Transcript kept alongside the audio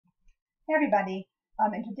Hey everybody.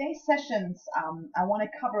 In today's sessions, I want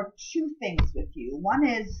to cover two things with you. One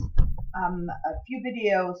is a few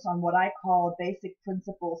videos on what I call basic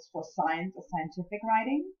principles for science or scientific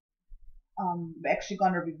writing. We're actually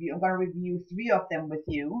going to review. I'm going to review three of them with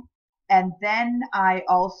you, and then I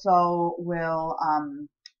also will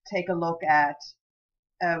take a look at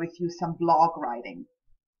with you some blog writing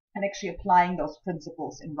and actually applying those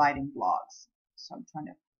principles in writing blogs. So I'm trying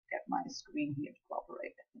to get my screen here to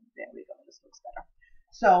cooperate. I think there we go. This looks better.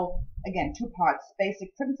 So again, two parts: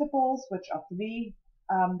 basic principles, which are three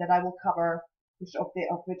that I will cover, of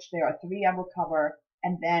which there are three I will cover,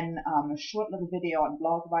 and then a short little video on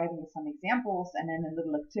blog writing with some examples, and then a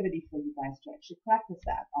little activity for you guys to actually practice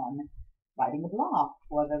that on writing a blog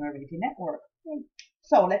for the MERETI network.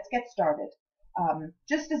 So let's get started.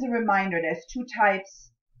 Just as a reminder, there's two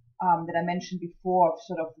types that I mentioned before of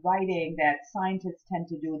sort of writing that scientists tend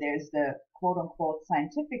to do. There's the quote-unquote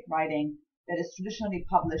scientific writing that is traditionally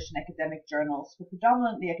published in academic journals for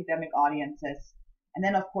predominantly academic audiences, and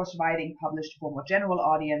then of course writing published for more general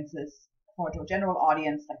audiences, for a general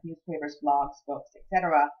audience like newspapers, blogs, books,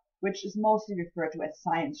 etc., which is mostly referred to as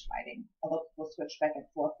science writing, although people switch back and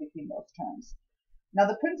forth between those terms. Now,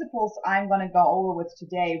 the principles I'm going to go over with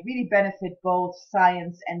today really benefit both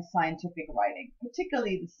science and scientific writing,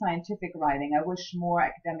 particularly the scientific writing. I wish more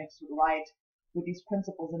academics would write with these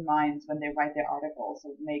principles in mind when they write their articles.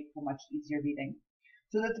 It would make for much easier reading.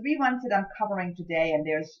 So the three ones that I'm covering today, and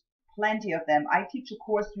there's plenty of them. I teach a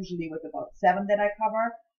course usually with about 7 that I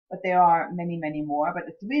cover, but there are many, many more. But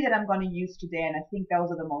the 3 that I'm going to use today, and I think those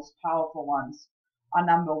are the most powerful ones, are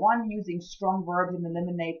number 1, using strong verbs and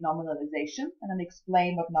eliminate nominalization, and then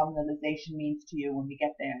explain what nominalization means to you when we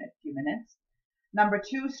get there in a few minutes. Number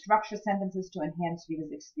 2, structure sentences to enhance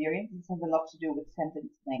readers' experience. This has a lot to do with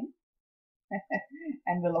sentence length.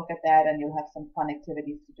 And we'll look at that, and you'll have some fun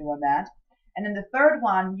activities to do on that. And then the third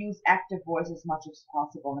one, use active voice as much as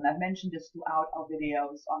possible. And I've mentioned this throughout our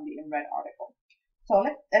videos on the InRed article. So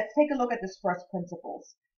let's take a look at this first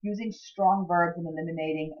principles. Using strong verbs and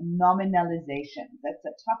eliminating nominalization. That's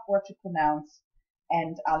a tough word to pronounce,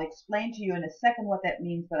 and I'll explain to you in a second what that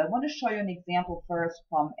means, but I want to show you an example first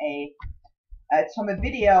from it's from a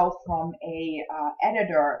video from a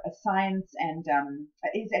editor, a science, and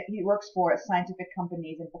he works for scientific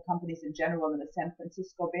companies and for companies in general in the San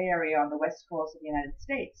Francisco Bay Area on the west coast of the United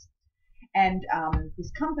States. And this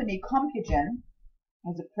company, Compugen,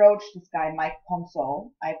 has approached this guy, Mike Pomsol.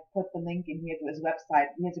 I put the link in here to his website.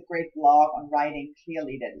 He has a great blog on writing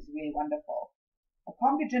clearly that is really wonderful.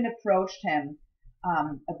 Compugen approached him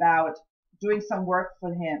about doing some work for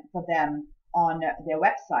them on their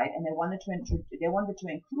website, and they wanted to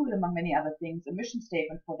include, among many other things, a mission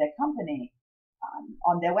statement for their company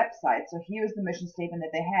on their website. So here's the mission statement that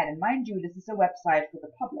they had. And mind you, this is a website for the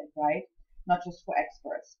public, right? Not just for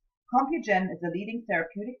experts. Compugen is a leading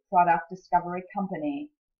therapeutic product discovery company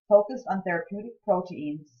focused on therapeutic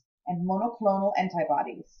proteins and monoclonal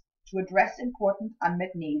antibodies to address important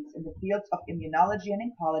unmet needs in the fields of immunology and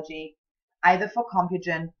oncology, either for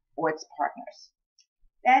Compugen or its partners.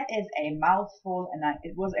 That is a mouthful, and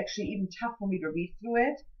it was actually even tough for me to read through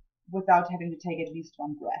it without having to take at least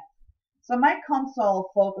one breath. So my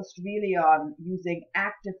console focused really on using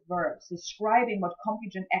active verbs, describing what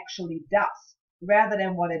Compugen actually does, rather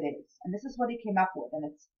than what it is. And this is what he came up with, and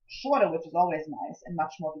it's shorter, which is always nice, and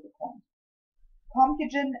much more to the point.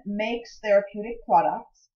 Compugen makes therapeutic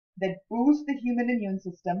products that boost the human immune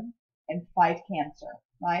system and fight cancer,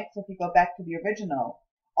 right? So if you go back to the original,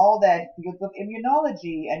 all that fields of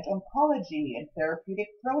immunology and oncology and therapeutic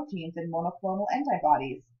proteins and monoclonal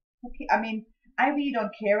antibodies. Okay, I mean, I really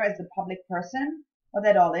don't care as a public person what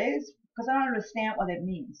that all is, because I don't understand what it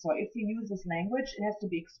means. So if you use this language, it has to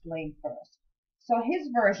be explained first. So his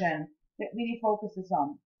version that really focuses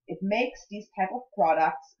on, it makes these type of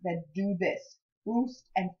products that do this, boost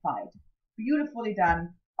and fight. Beautifully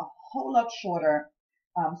done, a whole lot shorter.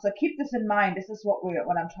 So keep this in mind. This is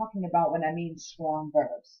what I'm talking about when I mean strong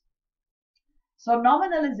verbs. So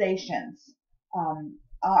nominalizations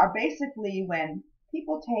are basically when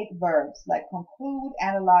people take verbs like conclude,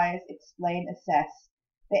 analyze, explain, assess.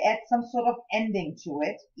 They add some sort of ending to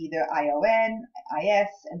it, either ION, IS,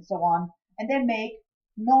 and so on, and then make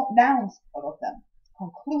nouns out of them.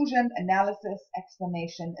 Conclusion, analysis,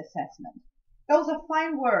 explanation, assessment. Those are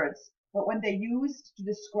fine words, but when they're used to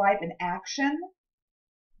describe an action,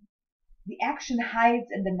 the action hides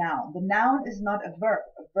in the noun. The noun is not a verb.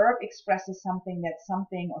 A verb expresses something that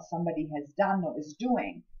something or somebody has done or is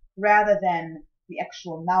doing, rather than the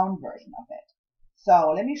actual noun version of it.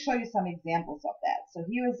 So let me show you some examples of that. So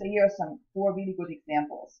here are some 4 really good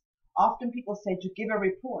examples. Often people say to give a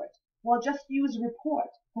report. Well, just use report,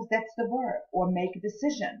 because that's the verb. Or make a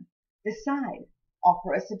decision, decide,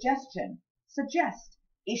 offer a suggestion, suggest,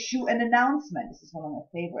 issue an announcement. This is one of my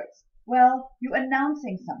favorites. Well, you're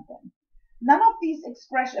announcing something. None of these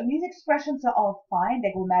expressions are all fine.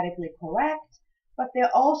 They're grammatically correct, but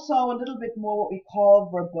they're also a little bit more what we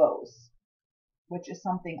call verbose, which is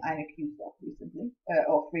something I'm accused of recently,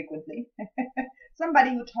 or frequently.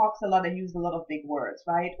 Somebody who talks a lot and uses a lot of big words,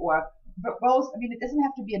 right? Or verbose, I mean, it doesn't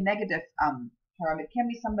have to be a negative term. It can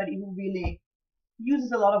be somebody who really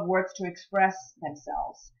uses a lot of words to express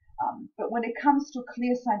themselves. But when it comes to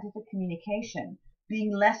clear scientific communication,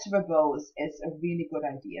 being less verbose is a really good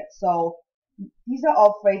idea. So these are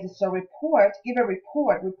all phrases. So report, give a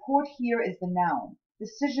report. Report here is the noun.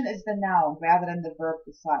 Decision is the noun rather than the verb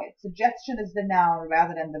decide. Suggestion is the noun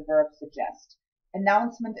rather than the verb suggest.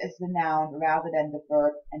 Announcement is the noun rather than the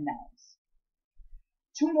verb announce.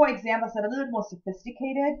 Two more examples that are a little bit more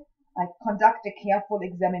sophisticated, like conduct a careful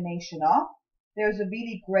examination of. There's a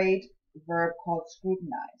really great verb called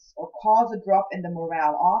scrutinize, or cause a drop in the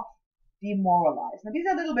morale of, demoralize. Now these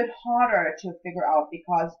are a little bit harder to figure out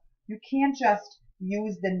because you can't just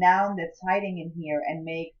use the noun that's hiding in here and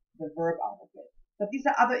make the verb out of it. But these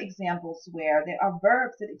are other examples where there are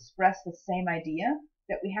verbs that express the same idea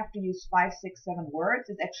that we have to use 5, 6, 7 words.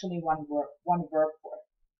 It's actually one verb for it,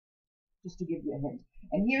 just to give you a hint.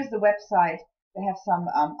 And here's the website. They have some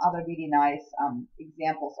other really nice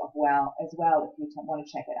examples as well if you want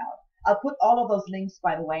to check it out. I'll put all of those links,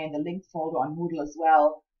 by the way, in the link folder on Moodle as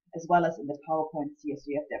well as in the PowerPoints here. So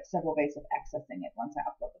you have to have several ways of accessing it once I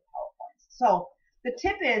upload the PowerPoints. So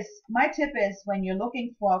my tip is when you're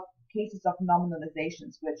looking for cases of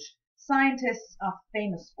nominalizations, which scientists are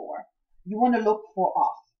famous for, you want to look for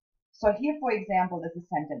off. So here, for example, there's a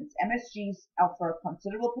sentence: MSGs offer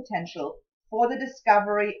considerable potential for the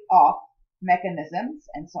discovery of mechanisms,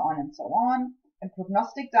 and so on, and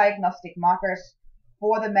prognostic diagnostic markers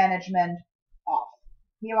for the management of.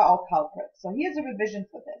 Here are all culprits. So here's a revision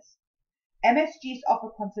for this. MSGs offer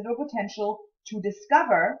considerable potential to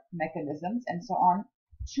discover mechanisms, and so on,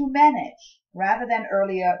 to manage, rather than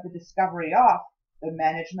earlier the discovery of, the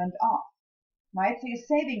management of. Right? So you're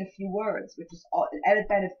saving a few words, which is an added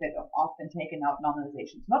benefit of often taken out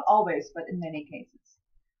nominalizations. Not always, but in many cases.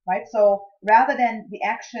 Right? So rather than the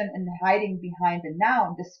action and hiding behind the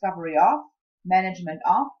noun, discovery of, management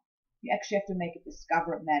of, you actually have to make it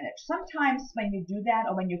discover, manage. Sometimes when you do that,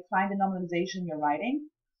 or when you find a nominalization you're writing,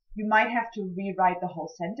 you might have to rewrite the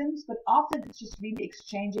whole sentence, but often it's just really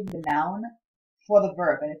exchanging the noun for the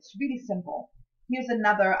verb, and it's really simple. Here's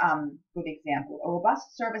another good example. A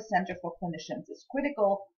robust service center for clinicians is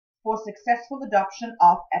critical for successful adoption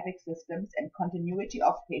of EPIC systems and continuity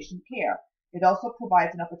of patient care. It also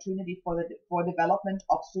provides an opportunity for development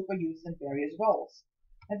of super users in various roles.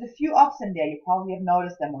 There's a few offs in there. You probably have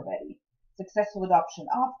noticed them already. Successful adoption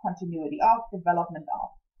of, continuity of, development of.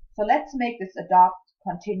 So let's make this adopt,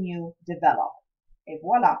 continue, develop. Et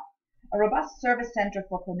voila. A robust service center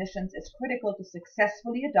for clinicians is critical to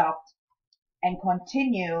successfully adopt and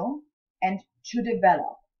continue and to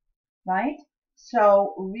develop, right?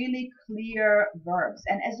 So really clear verbs.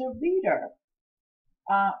 And as a reader,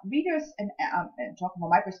 readers, and talking from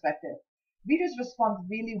my perspective, readers respond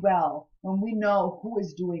really well when we know who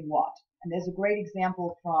is doing what. And there's a great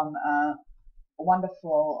example from a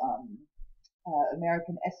wonderful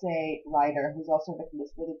American essay writer who's also written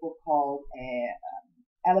this little book called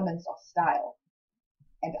Elements of Style.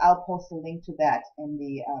 And I'll post a link to that in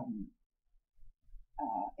the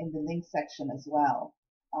link section as well.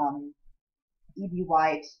 E.B.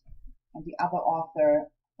 White and the other author,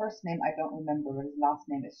 first name I don't remember, his last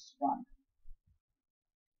name is Strunk.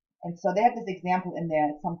 And so they have this example in there.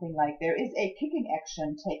 It's something like, there is a kicking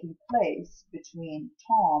action taking place between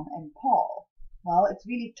Tom and Paul. Well, it's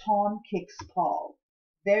really Tom kicks Paul.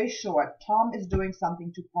 Very short. Tom is doing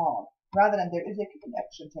something to Paul, rather than there is a kicking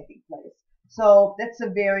action taking place. So that's a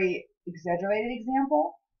very exaggerated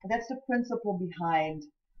example, but that's the principle behind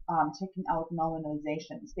taking out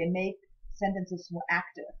nominalizations. They make sentences more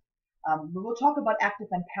active. We will talk about active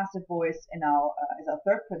and passive voice in as our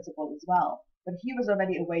third principle as well. But here is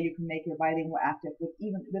already a way you can make your writing more active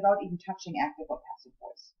without even touching active or passive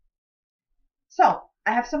voice. So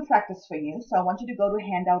I have some practice for you. So I want you to go to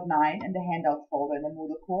handout 9 in the handout folder in the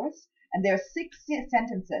Moodle course. And there are 6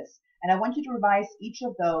 sentences. And I want you to revise each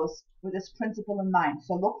of those with this principle in mind.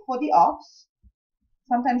 So look for the offs.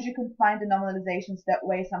 Sometimes you can find the nominalizations that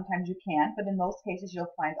way, sometimes you can't, but in most cases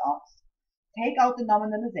you'll find offs. Take out the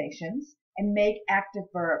nominalizations and make active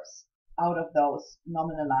verbs out of those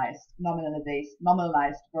nominalized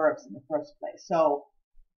verbs in the first place. So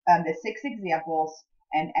there's 6 examples.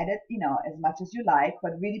 and edit, as much as you like,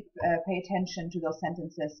 but really pay attention to those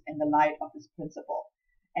sentences in the light of this principle.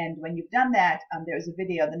 And when you've done that, there is a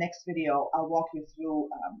video, the next video, I'll walk you through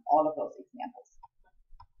all of those examples.